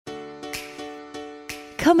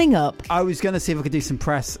Coming up. I was going to see if I could do some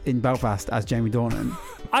press in Belfast as Jamie Dornan.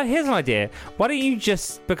 Here's an idea. Why don't you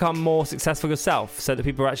just become more successful yourself so that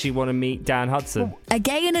people actually want to meet Dan Hudson? A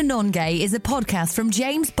Gay and a Non-Gay is a podcast from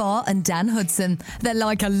James Barr and Dan Hudson. They're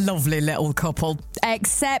like a lovely little couple,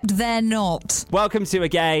 except they're not. Welcome to A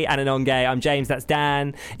Gay and a Non-Gay. I'm James, that's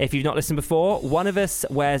Dan. If you've not listened before, one of us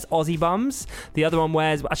wears Aussie bums. The other one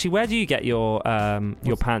wears... Actually, where do you get your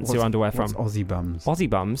pants, your underwear from? What's Aussie bums? Aussie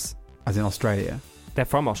bums? As in Australia? They're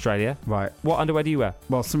from Australia. Right. What underwear do you wear?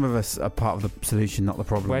 Well, some of us are part of the solution, not the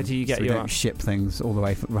problem. Where do you get so we your... don't ship things all the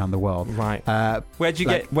way around the world. Right. Where do you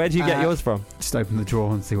get yours from? Just open the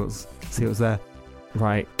drawer and see what's there.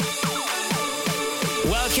 Right.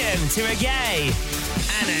 Welcome to A Gay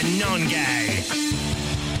and a Non-Gay.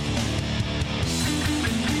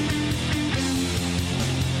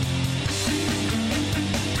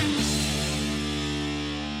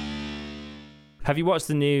 Have you watched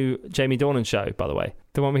the new Jamie Dornan show, by the way?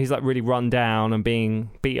 The one where he's like really run down and being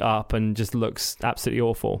beat up and just looks absolutely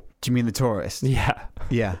awful. Do you mean The Tourist? Yeah.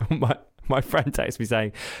 Yeah. My friend texted me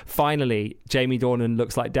saying, finally, Jamie Dornan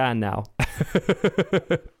looks like Dan now.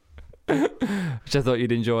 Which I thought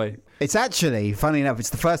you'd enjoy. It's actually, funny enough, it's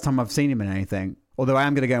the first time I've seen him in anything. Although I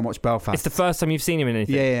am going to go and watch Belfast. It's the first time you've seen him in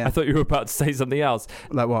anything? Yeah. I thought you were about to say something else.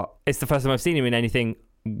 Like what? It's the first time I've seen him in anything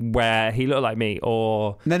where he looked like me,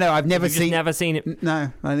 or... No, I've never never seen it.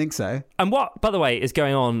 No, I think so. And what, by the way, is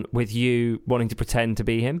going on with you wanting to pretend to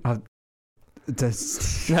be him?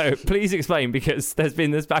 No, please explain, because there's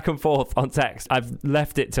been this back and forth on text. I've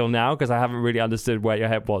left it till now because I haven't really understood where your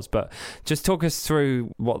head was, but just talk us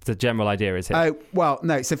through what the general idea is here. Oh, well,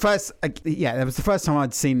 no. So first, that was the first time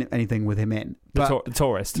I'd seen anything with him in. The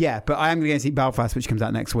Tourist. Yeah, but I am going to see Belfast, which comes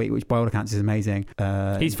out next week, which by all accounts is amazing.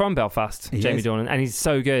 He's from Belfast, Jamie Dornan, and he's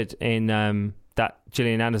so good in that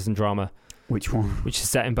Gillian Anderson drama. Which one? Which is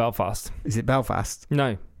set in Belfast. Is it Belfast?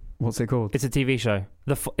 No. What's it called? It's a TV show.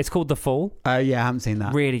 It's called The Fall. Oh, yeah, I haven't seen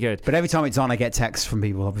that. Really good. But every time it's on, I get texts from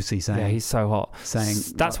people, obviously, saying... Yeah, he's so hot.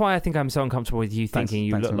 That's why I think I'm so uncomfortable with you thinking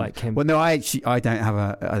you look like him. Well, no, I don't have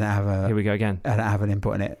a... Here we go again. I don't have an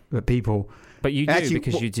input in it. But people... But you do,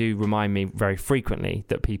 because you do remind me very frequently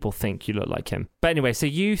that people think you look like him. But anyway, so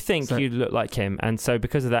you think you look like him, and so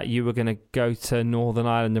because of that, you were going to go to Northern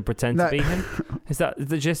Ireland and pretend to be him? Is that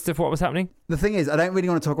the gist of what was happening? The thing is, I don't really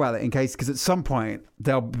want to talk about it because at some point,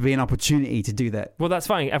 there'll be an opportunity to do that. Well, that's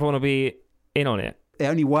fine. Everyone will be in on it. It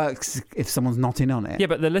only works if someone's not in on it. Yeah,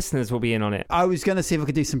 but the listeners will be in on it. I was going to see if I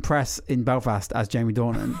could do some press in Belfast as Jamie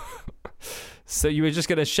Dornan. So you were just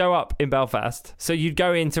going to show up in Belfast. So you'd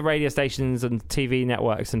go into radio stations and TV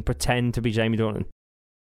networks and pretend to be Jamie Dornan.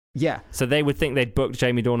 Yeah. So they would think they'd booked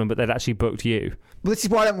Jamie Dornan, but they'd actually booked you. Well, this is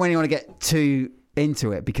why I don't really want to get too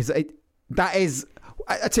into it, because that is...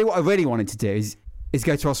 I tell you what I really wanted to do is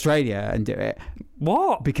go to Australia and do it.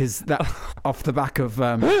 What? Because that off the back of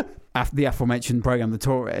after the aforementioned program, The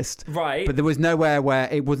Tourist. Right. But there was nowhere where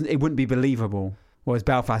it wouldn't be believable. Whereas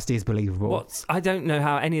Belfast is believable. I don't know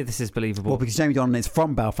how any of this is believable. Well, because Jamie Dornan is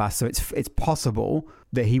from Belfast, so it's possible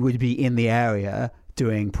that he would be in the area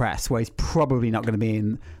doing press, where he's probably not going to be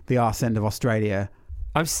in the arse end of Australia.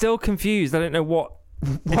 I'm still confused. I don't know what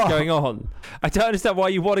is going on. I don't understand why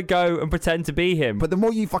you want to go and pretend to be him. But the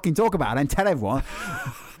more you fucking talk about it and tell everyone,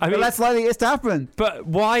 the less likely it is to happen. But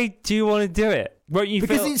why do you want to do it?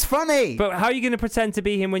 Because it's funny. But how are you going to pretend to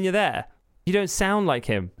be him when you're there? You don't sound like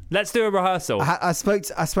him. Let's do a rehearsal. I spoke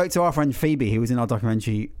to our friend Phoebe, who was in our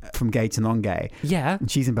documentary From Gay to Non-Gay. Yeah.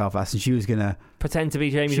 And she's in Belfast, and she was going to... pretend to be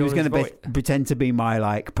Jamie Dornan's She was going to pretend to be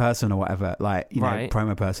my, person or whatever, know,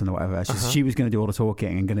 promo person or whatever. She was going to do all the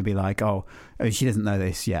talking and going to be like, she doesn't know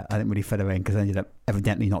this yet. I didn't really fit her in because I ended up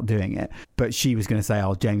evidently not doing it. But she was going to say,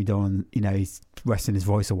 Jamie Dornan, he's resting his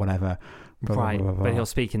voice or whatever. Blah, right, blah, blah, blah. But he'll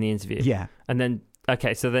speak in the interview. Yeah. And then,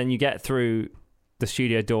 so then you get through the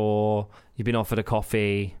studio door, you've been offered a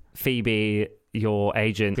coffee, Phoebe, your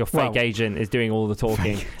agent, your fake agent, is doing all the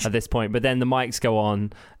talking at this point. But then the mics go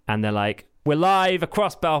on and they're like, we're live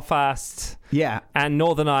across Belfast and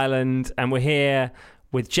Northern Ireland, and we're here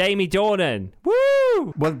with Jamie Dornan.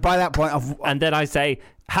 Woo! Well, by that point, and then I say,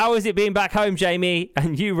 how is it being back home, Jamie?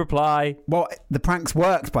 And you reply, well, the prank's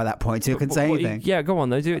worked by that point, so you can say anything. Yeah, go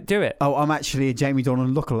on though, do it. Oh, I'm actually a Jamie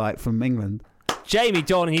Dornan lookalike from England. Jamie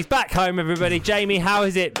Dornan, he's back home, everybody. Jamie, how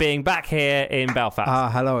is it being back here in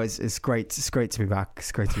Belfast? Hello, it's great. It's great to be back.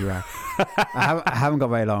 It's great to be back. I haven't got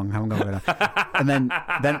very long. And then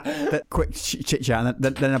quick chit chat, and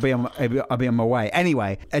then I'll be on my way.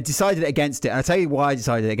 Anyway, I decided against it, and I'll tell you why I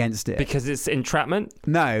decided against it. Because it's entrapment?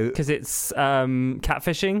 No. Because it's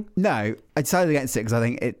catfishing? No, I decided against it because I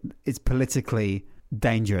think it's politically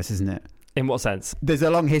dangerous, isn't it? In what sense? There's a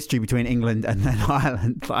long history between England and then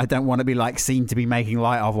Ireland that I don't want to be like seen to be making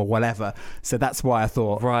light of or whatever. So that's why I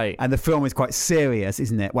thought. Right. And the film is quite serious,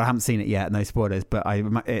 isn't it? Well, I haven't seen it yet, no spoilers, but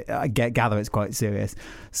I gather it's quite serious.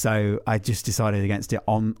 So I just decided against it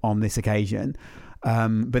on this occasion.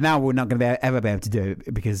 But now we're not going to ever be able to do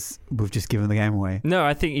it because we've just given the game away. No,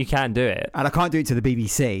 I think you can do it. And I can't do it to the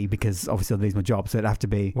BBC because obviously I'll lose my job, so it'd have to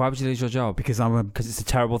be... Why would you lose your job? Because it's a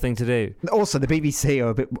terrible thing to do. Also, the BBC are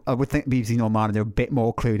a bit... I would think BBC Northern Ireland are a bit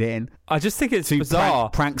more clued in. I just think it's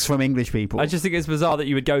bizarre. Pranks from English people. I just think it's bizarre that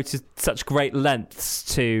you would go to such great lengths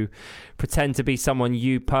to pretend to be someone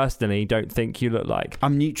you personally don't think you look like.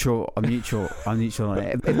 I'm neutral on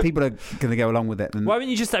it. If people are going to go along with it, then... Why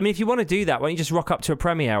wouldn't you just... I mean, if you want to do that, why don't you just rock up to a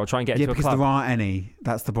premiere or try and get into a club? Yeah, because there aren't any.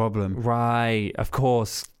 That's the problem. Right, of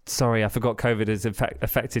course. Sorry, I forgot COVID has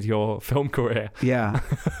affected your film career. Yeah.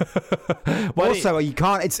 Also, you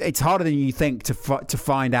can't... It's harder than you think to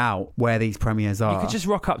find out where these premieres are. You could just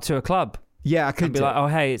rock up to a club. Yeah, I could and be like, oh,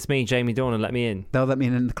 hey, it's me, Jamie Dornan, let me in. They'll let me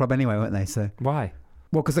in the club anyway, won't they? So why?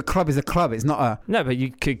 Well, because a club is a club. It's not a... No, but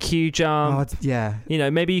you could queue jump. Oh, yeah. You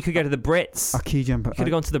know, maybe you could go to the Brits. A queue jump. You could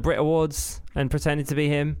have gone to the Brit Awards and pretended to be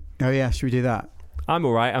him. Oh, yeah. Should we do that? I'm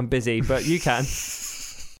all right. I'm busy, but you can.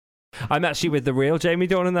 I'm actually with the real Jamie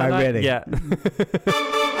Dornan that night. Oh, really? Yeah.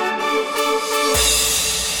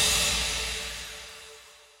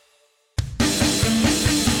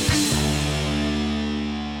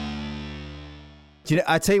 Do you know,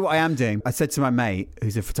 I tell you what I am doing. I said to my mate,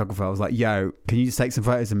 who's a photographer, I was like, yo, can you just take some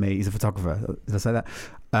photos of me? He's a photographer. Did I say that?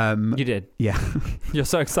 You did? Yeah. You're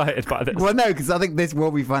so excited by this. Well, no, because I think this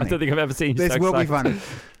will be funny. I don't think I've ever seen you this so will excited. be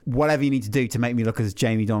funny. Whatever you need to do to make me look as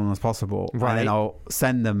Jamie Dornan as possible. Right. And then I'll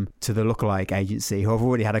send them to the lookalike agency who I've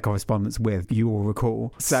already had a correspondence with, you will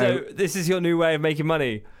recall. So this is your new way of making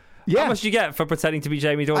money? Yeah. How much do you get for pretending to be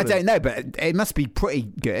Jamie Dornan? I don't know, but it must be pretty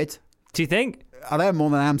good. Do you think? I know more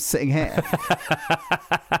than I am sitting here.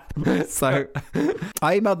 So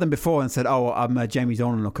I emailed them before and said, oh, I'm a Jamie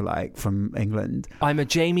Dornan lookalike from England. I'm a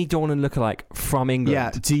Jamie Dornan lookalike from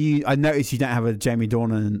England. Yeah. I noticed you don't have a Jamie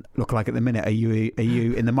Dornan lookalike at the minute. Are you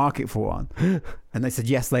in the market for one? And they said,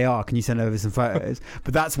 yes, they are. Can you send over some photos?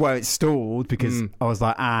 But that's where it stalled because I was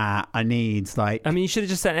like, I need like... I mean, you should have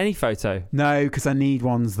just sent any photo. No, because I need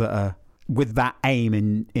ones that are with that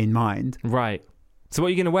aim in mind. Right. So what are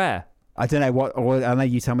you going to wear? I don't know what. Or I know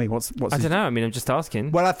you tell me what's. I don't know. I mean, I'm just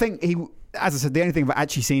asking. Well, I think he, as I said, the only thing I've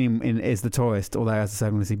actually seen him in is The Tourist. Although, as I said,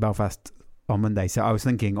 I'm going to see Belfast on Monday, so I was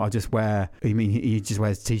thinking I'll just wear. I mean, he just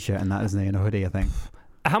wears a t-shirt and that, doesn't he, and a hoodie, I think.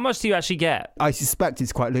 How much do you actually get? I suspect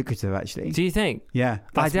it's quite lucrative, actually. Do you think? Yeah,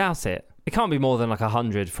 I doubt it. It can't be more than like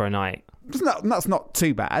 100 for a night. That's not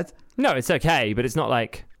too bad. No, it's okay, but it's not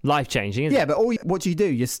like life-changing, is it? Yeah, but what do you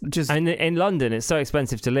do? Just and in London, it's so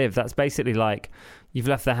expensive to live. That's basically like you've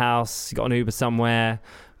left the house, you got an Uber somewhere,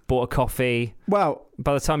 bought a coffee. Well,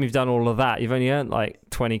 by the time you've done all of that, you've only earned like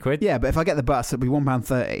 20 quid. Yeah, but if I get the bus, it'll be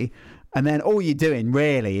 £1.30. And then all you're doing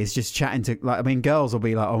really is just chatting to, like, I mean, girls will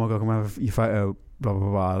be like, oh my God, come have your photo, blah, blah,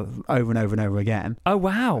 blah, over and over and over again. Oh,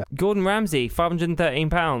 wow. Gordon Ramsay,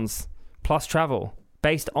 £513 plus travel,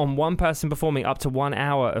 based on one person performing up to 1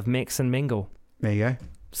 hour of mix and mingle. There you go.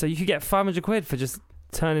 So you could get 500 quid for just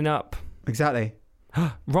turning up. Exactly.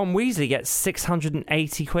 Ron Weasley gets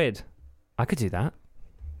 680 quid. I could do that.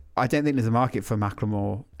 I don't think there's a market for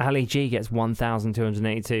Macklemore. Ali G gets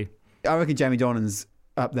 1,282. I reckon Jamie Dornan's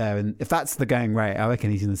up there, and if that's the going rate, I reckon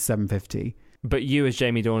he's in the 750. But you as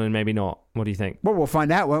Jamie Dornan, maybe not. What do you think? Well, we'll find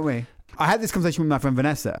out, won't we? I had this conversation with my friend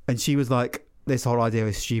Vanessa, and she was like, this whole idea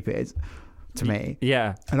is stupid to me.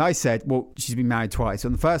 Yeah. And I said, well, she's been married twice.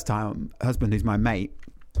 And the first time, her husband, who's my mate,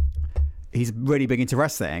 he's really big into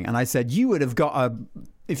wrestling. And I said, you would have got a...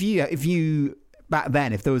 If you back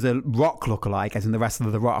then, if there was a Rock lookalike, as in the wrestler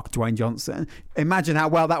of The Rock, Dwayne Johnson, imagine how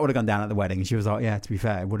well that would have gone down at the wedding. And she was like, yeah, to be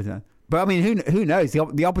fair, it would have done. But I mean, who knows?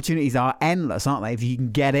 The opportunities are endless, aren't they? If you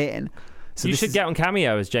can get in. So you should get on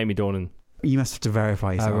Cameo as Jamie Dornan. You must have to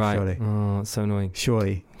verify yourself, surely. Oh, that's so annoying.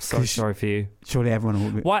 Surely. So sorry for you. Surely everyone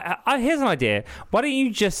will be... Why? Here's an idea. Why don't you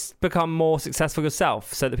just become more successful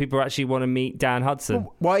yourself so that people actually want to meet Dan Hudson?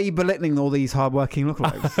 Well, why are you belittling all these hardworking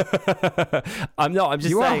lookalikes? I'm not.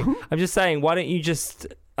 I'm just saying, why don't you just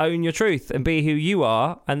own your truth and be who you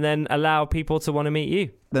are and then allow people to want to meet you?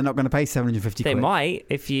 They're not going to pay 750 quid. They might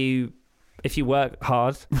if you work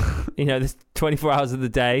hard. You know, there's 24 hours of the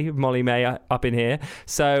day, Molly May up in here.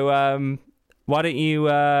 So why don't you,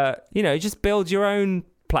 just build your own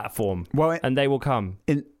platform, and they will come.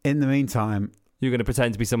 In the meantime, you're going to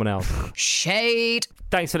pretend to be someone else. Shade.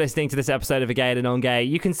 Thanks for listening to this episode of A Gay and a Non-Gay.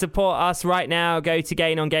 You can support us right now. Go to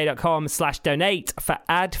gaynongay.com/donate for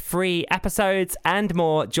ad-free episodes and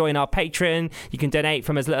more. Join our Patreon. You can donate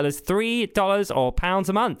from as little as $3 or £1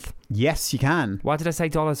 a month. Yes, you can. Why did I say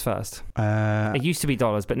dollars first? It used to be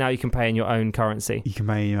dollars, but now you can pay in your own currency. You can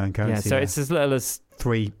pay in your own currency. Yeah, so it's as little as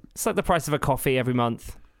 $3. It's like the price of a coffee every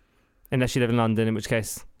month, unless you live in London, in which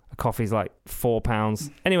case a coffee's like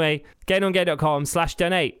 £4. Anyway,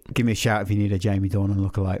 gaynongay.com/donate. Give me a shout if you need a Jamie Dornan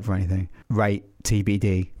lookalike for anything. Rate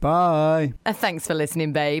TBD. Bye. Thanks for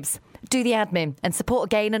listening, babes. Do the admin and support a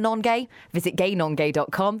gay and a non-gay. Visit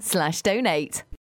gaynongay.com/donate.